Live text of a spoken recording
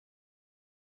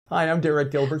Hi, I'm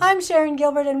Derek Gilbert. I'm Sharon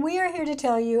Gilbert, and we are here to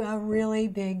tell you a really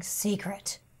big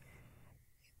secret.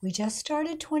 We just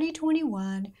started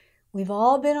 2021. We've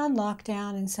all been on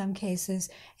lockdown in some cases,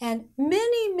 and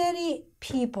many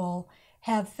people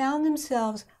have found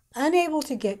themselves unable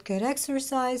to get good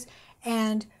exercise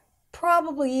and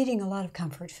probably eating a lot of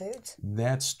comfort foods.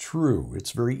 That's true.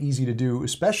 It's very easy to do,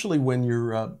 especially when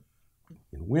you're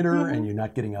in winter and you're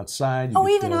not getting outside.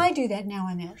 Even I do that now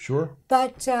and then. Sure.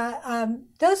 But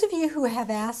those of you who have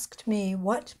asked me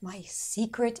what my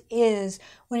secret is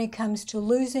when it comes to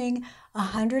losing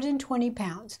 120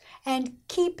 pounds and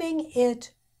keeping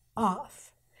it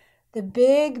off, the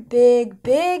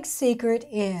big secret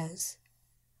is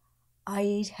I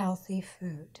eat healthy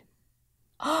food.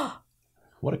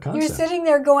 What a concept. You're sitting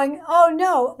there going, oh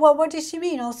no, well, what does she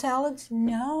mean? All salads?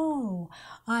 No,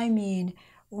 I mean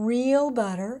real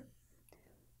butter,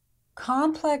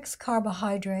 complex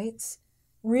carbohydrates,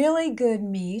 really good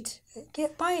meat.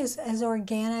 Buy as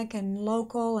organic and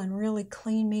local and really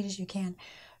clean meat as you can.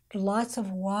 Lots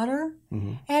of water.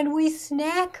 And we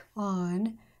snack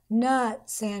on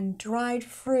nuts and dried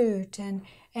fruit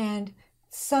and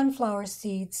sunflower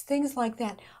seeds, things like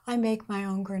that. I make my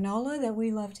own granola that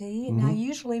we love to eat. And I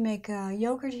usually make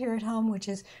yogurt here at home, which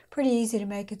is pretty easy to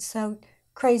make. It's so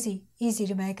crazy easy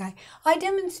to make. I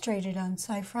demonstrated on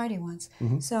SciFriday once,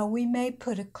 so we may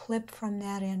put a clip from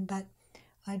that in, but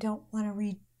I don't want to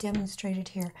re-demonstrate it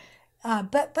here.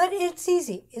 But it's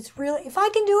easy. It's really, if I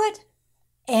can do it,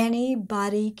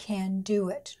 anybody can do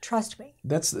it. Trust me.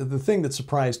 That's the thing that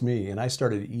surprised me, and I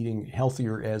started eating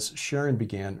healthier as Sharon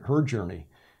began her journey,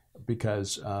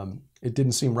 because it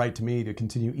didn't seem right to me to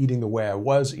continue eating the way I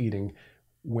was eating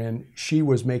when she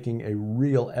was making a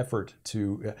real effort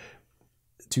to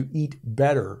eat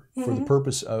better for the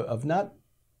purpose of not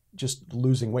just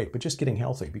losing weight, but just getting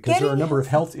healthy. Because there are a number of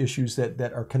health issues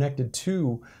that are connected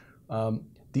to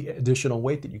the additional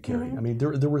weight that you carry. I mean,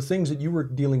 there were things that you were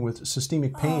dealing with,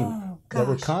 systemic pain, that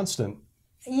were constant.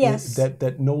 Yes.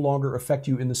 That no longer affect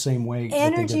you in the same way that they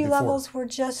did Energy before. levels were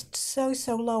just so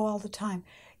low all the time.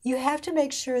 You have to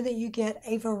make sure that you get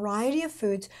a variety of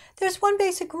foods. There's one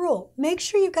basic rule. Make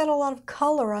sure you've got a lot of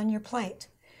color on your plate.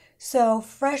 So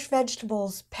fresh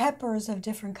vegetables, peppers of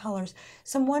different colors,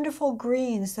 some wonderful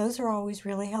greens. Those are always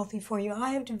really healthy for you.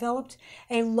 I have developed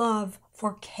a love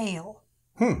for kale.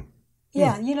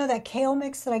 Yeah, you know that kale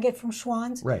mix that I get from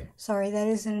Schwann's? Right. Sorry, that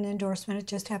isn't an endorsement. It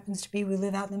just happens to be we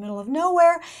live out in the middle of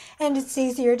nowhere, and it's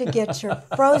easier to get your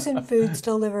frozen foods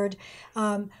delivered.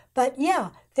 But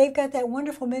yeah, they've got that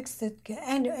wonderful mix that,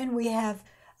 and we have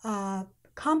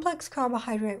complex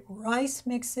carbohydrate rice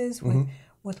mixes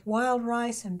with wild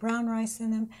rice and brown rice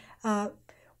in them.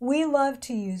 We love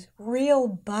to use real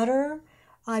butter.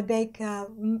 I bake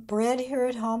bread here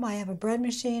at home. I have a bread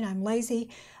machine. I'm lazy.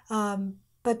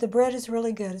 But the bread is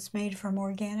really good. It's made from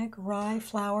organic rye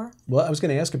flour. Well, I was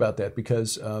going to ask about that,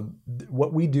 because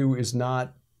what we do is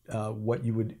not what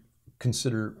you would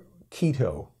consider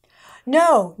keto.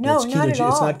 No, not at all.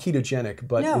 It's not ketogenic,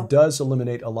 but it does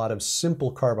eliminate a lot of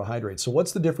simple carbohydrates. So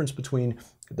what's the difference between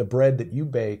the bread that you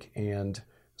bake and,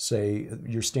 say,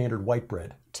 your standard white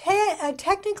bread?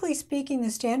 Technically speaking, the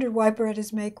standard white bread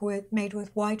is made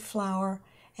with white flour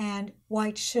and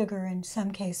white sugar in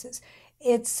some cases.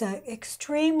 It's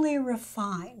extremely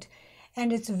refined,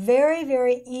 and it's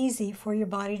very easy for your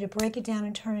body to break it down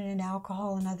and turn it into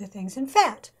alcohol and other things. In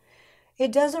fact,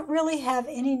 it doesn't really have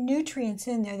any nutrients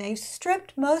in there. They've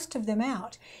stripped most of them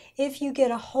out. If you get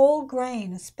a whole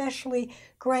grain, especially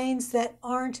grains that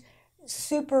aren't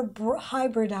super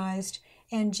hybridized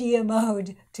and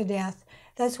GMO'd to death,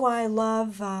 that's why I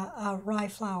love rye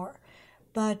flour.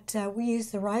 But we use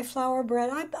the rye flour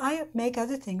bread. I make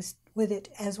other things with it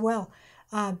as well.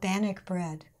 Bannock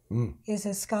bread is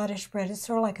a Scottish bread. It's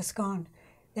sort of like a scone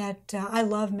that I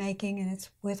love making, and it's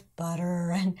with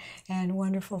butter and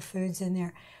wonderful foods in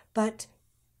there. But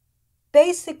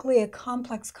basically, a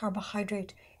complex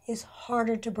carbohydrate is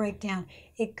harder to break down.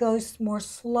 It goes more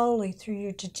slowly through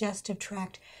your digestive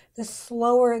tract. The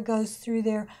slower it goes through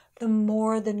there, the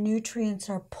more the nutrients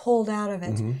are pulled out of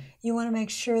it. You want to make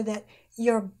sure that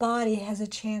your body has a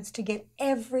chance to get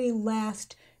every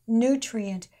last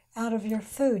nutrient out of your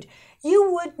food.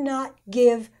 You would not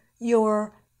give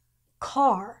your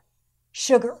car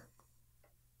sugar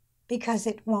because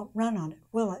it won't run on it,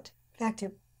 will it? In fact,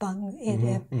 it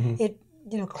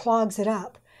clogs it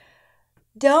up.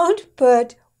 Don't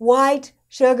put white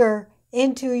sugar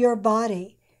into your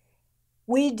body.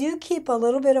 We do keep a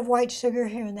little bit of white sugar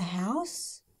here in the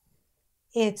house.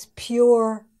 It's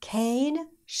pure cane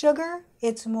sugar.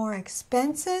 It's more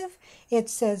expensive. It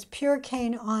says pure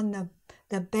cane on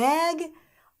the bag.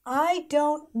 I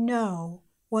don't know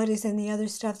what is in the other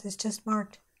stuff that's just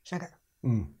marked sugar.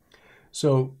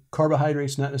 So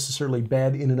carbohydrates not necessarily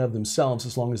bad in and of themselves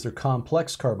as long as they're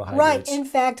complex carbohydrates. Right. In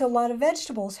fact, a lot of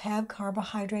vegetables have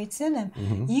carbohydrates in them.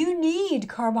 You need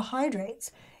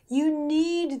carbohydrates. You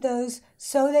need those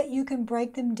so that you can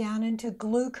break them down into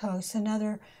glucose and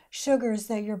other sugars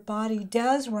that your body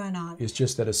does run on. It's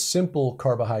just that a simple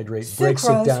carbohydrate breaks it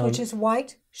Sucrose, down. which is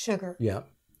white sugar. Yeah.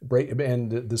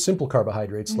 And the simple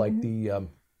carbohydrates like the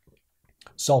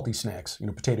salty snacks,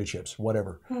 potato chips,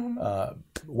 whatever,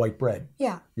 white bread.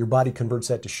 Yeah. Your body converts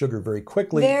that to sugar very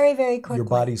quickly. Very, very quickly. Your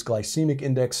body's glycemic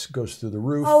index goes through the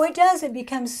roof. Oh, it does. It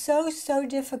becomes so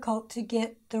difficult to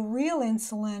get the real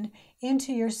insulin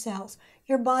into your cells.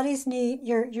 Your body's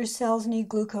your cells need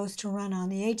glucose to run on.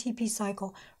 The ATP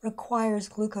cycle requires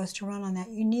glucose to run on that.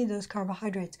 You need those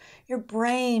carbohydrates. Your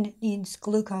brain needs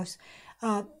glucose.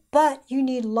 But you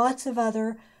need lots of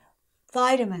other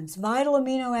vitamins, vital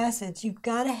amino acids. You've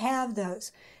got to have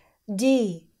those.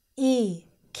 D, E,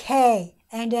 K,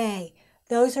 and A.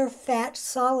 Those are fat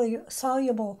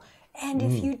soluble. And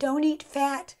if you don't eat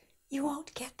fat, you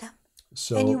won't get them.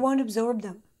 And you won't absorb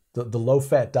them. The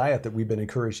low-fat diet that we've been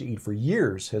encouraged to eat for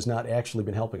years has not actually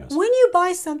been helping us. When you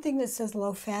buy something that says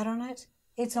low fat on it,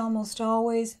 it's almost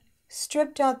always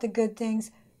stripped out the good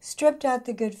things, stripped out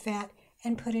the good fat,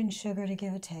 and put in sugar to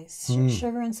give a taste.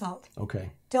 Sugar and salt.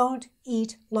 Okay. Don't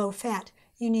eat low fat.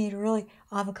 You need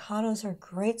avocados are a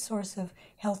great source of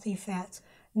healthy fats.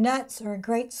 Nuts are a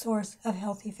great source of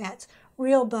healthy fats.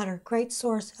 Real butter, great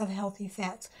source of healthy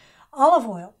fats. Olive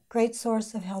oil, great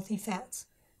source of healthy fats.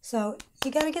 So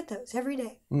you got to get those every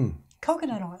day.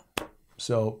 Coconut oil.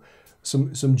 So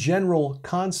some general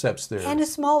concepts there. And a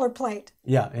smaller plate.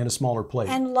 Yeah, and a smaller plate.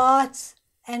 And lots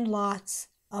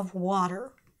of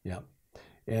water. Yeah.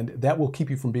 And that will keep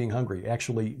you from being hungry.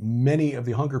 Actually, many of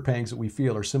the hunger pangs that we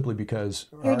feel are simply because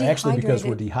we're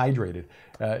dehydrated.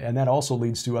 And that also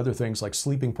leads to other things like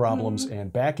sleeping problems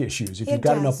and back issues. If you've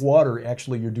got enough water,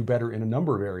 actually you do better in a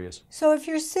number of areas. So if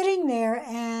you're sitting there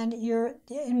and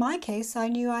in my case, I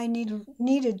knew I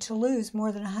needed to lose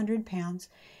more than 100 pounds.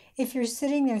 If you're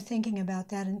sitting there thinking about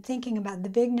that and thinking about the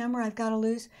big number I've got to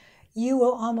lose, you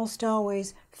will almost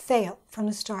always fail from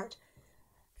the start.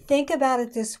 Think about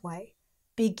it this way.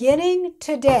 Beginning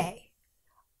today,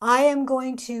 I am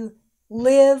going to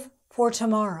live for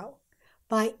tomorrow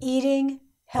by eating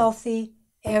healthy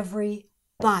every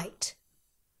bite.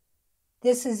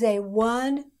 This is a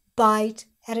one bite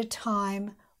at a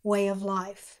time way of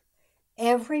life.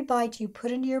 Every bite you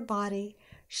put into your body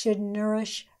should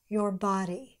nourish your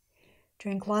body.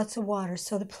 Drink lots of water.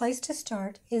 So the place to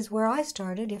start is where I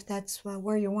started, if that's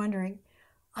where you're wondering.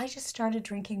 I just started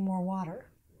drinking more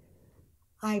water.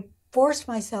 I forced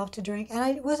myself to drink,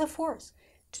 and it was a force,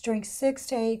 to drink 6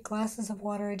 to 8 glasses of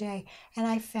water a day, and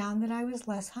I found that I was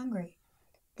less hungry.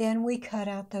 Then we cut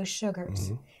out those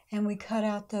sugars, and we cut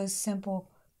out those simple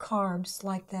carbs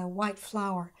like the white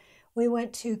flour. We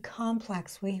went to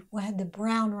complex. We had the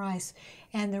brown rice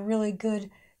and the really good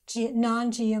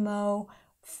non-GMO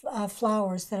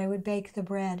flours that I would bake the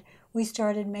bread. We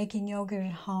started making yogurt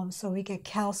at home so we get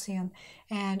calcium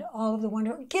and all of the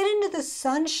wonder. Get into the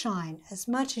sunshine as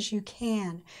much as you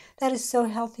can. That is so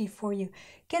healthy for you.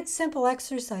 Get simple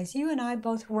exercise. You and I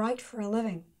both write for a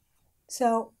living.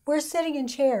 So we're sitting in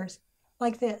chairs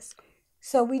like this.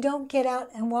 So we don't get out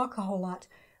and walk a whole lot.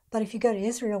 But if you go to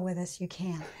Israel with us, you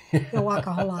can. You'll walk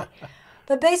a whole lot.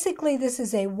 But basically, this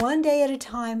is a one day at a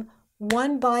time,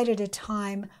 one bite at a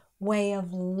time way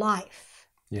of life.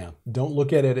 Yeah, don't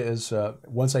look at it as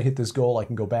once I hit this goal, I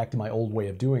can go back to my old way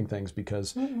of doing things,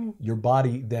 because your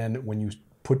body then, when you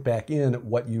put back in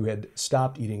what you had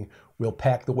stopped eating, will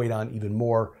pack the weight on even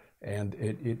more, and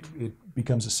it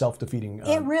becomes a self-defeating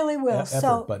it really will. effort.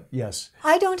 So but yes.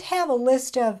 I don't have a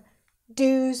list of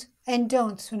do's and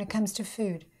don'ts when it comes to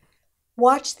food.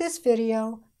 Watch this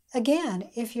video again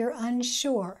if you're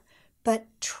unsure, but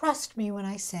trust me when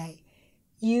I say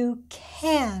you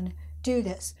can do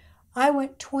this. I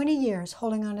went 20 years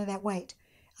holding on to that weight.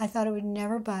 I thought it would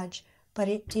never budge, but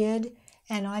it did,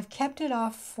 and I've kept it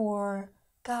off for,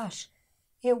 gosh,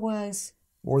 it was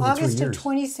August of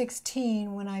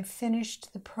 2016 when I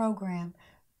finished the program,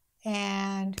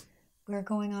 and we're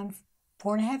going on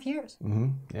 4.5 years.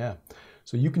 Yeah.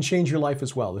 So you can change your life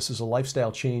as well. This is a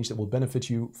lifestyle change that will benefit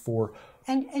you for...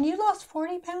 And you lost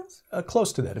 40 pounds?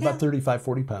 Close to that, about 35,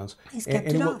 40 pounds. He's kept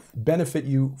and it it off. will benefit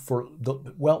you for,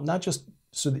 not just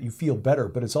so that you feel better,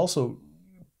 but it's also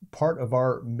part of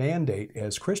our mandate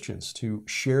as Christians to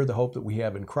share the hope that we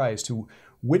have in Christ, to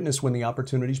witness when the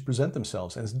opportunities present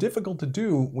themselves. And it's difficult to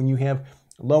do when you have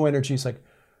low energy. It's like,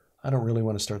 I don't really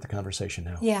want to start the conversation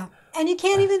now. Yeah. And you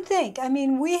can't even think. I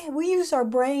mean, we use our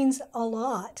brains a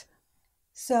lot.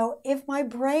 So if my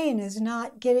brain is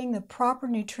not getting the proper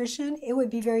nutrition, it would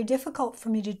be very difficult for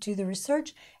me to do the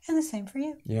research, and the same for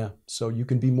you. Yeah. So you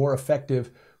can be more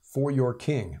effective for your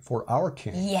king, for our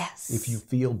king. Yes. If you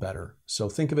feel better. So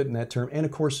think of it in that term. And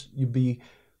of course, you'd be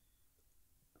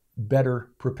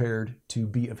better prepared to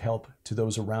be of help to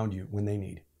those around you when they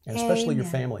need, and especially your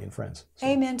family and friends. So.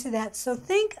 Amen to that. So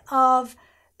think of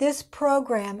this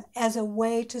program as a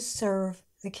way to serve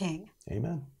the King.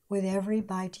 Amen. With every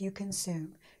bite you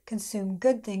consume. Consume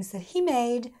good things that He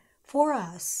made for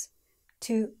us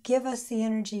to give us the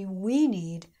energy we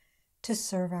need to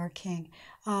serve our King.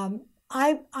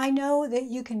 I know that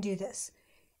you can do this.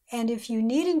 And if you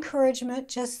need encouragement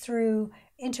just through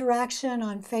interaction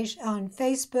on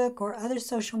Facebook or other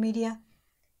social media,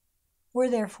 we're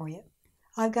there for you.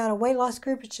 I've got a weight loss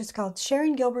group. It's just called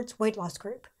Sharon Gilbert's Weight Loss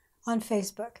Group on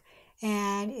Facebook.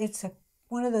 And it's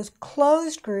one of those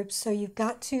closed groups, so you've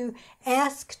got to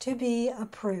ask to be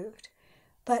approved.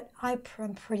 But I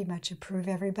pretty much approve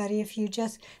everybody.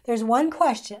 There's one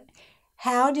question.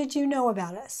 How did you know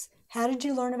about us? How did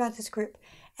you learn about this group?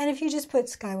 And if you just put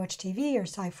SkyWatchTV or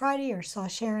SciFriday or Saw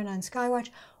Sharon on SkyWatch,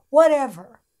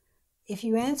 whatever. If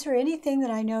you answer anything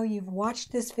that I know you've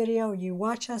watched this video or you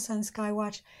watch us on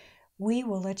SkyWatch, we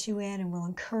will let you in and we'll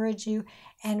encourage you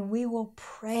and we will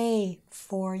pray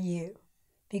for you,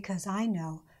 because I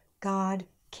know God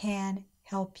can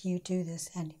help you do this,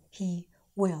 and He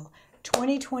will.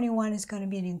 2021 is going to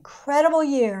be an incredible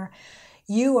year.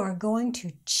 You are going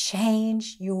to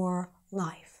change your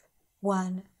life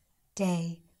one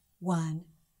day, one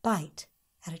bite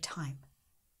at a time.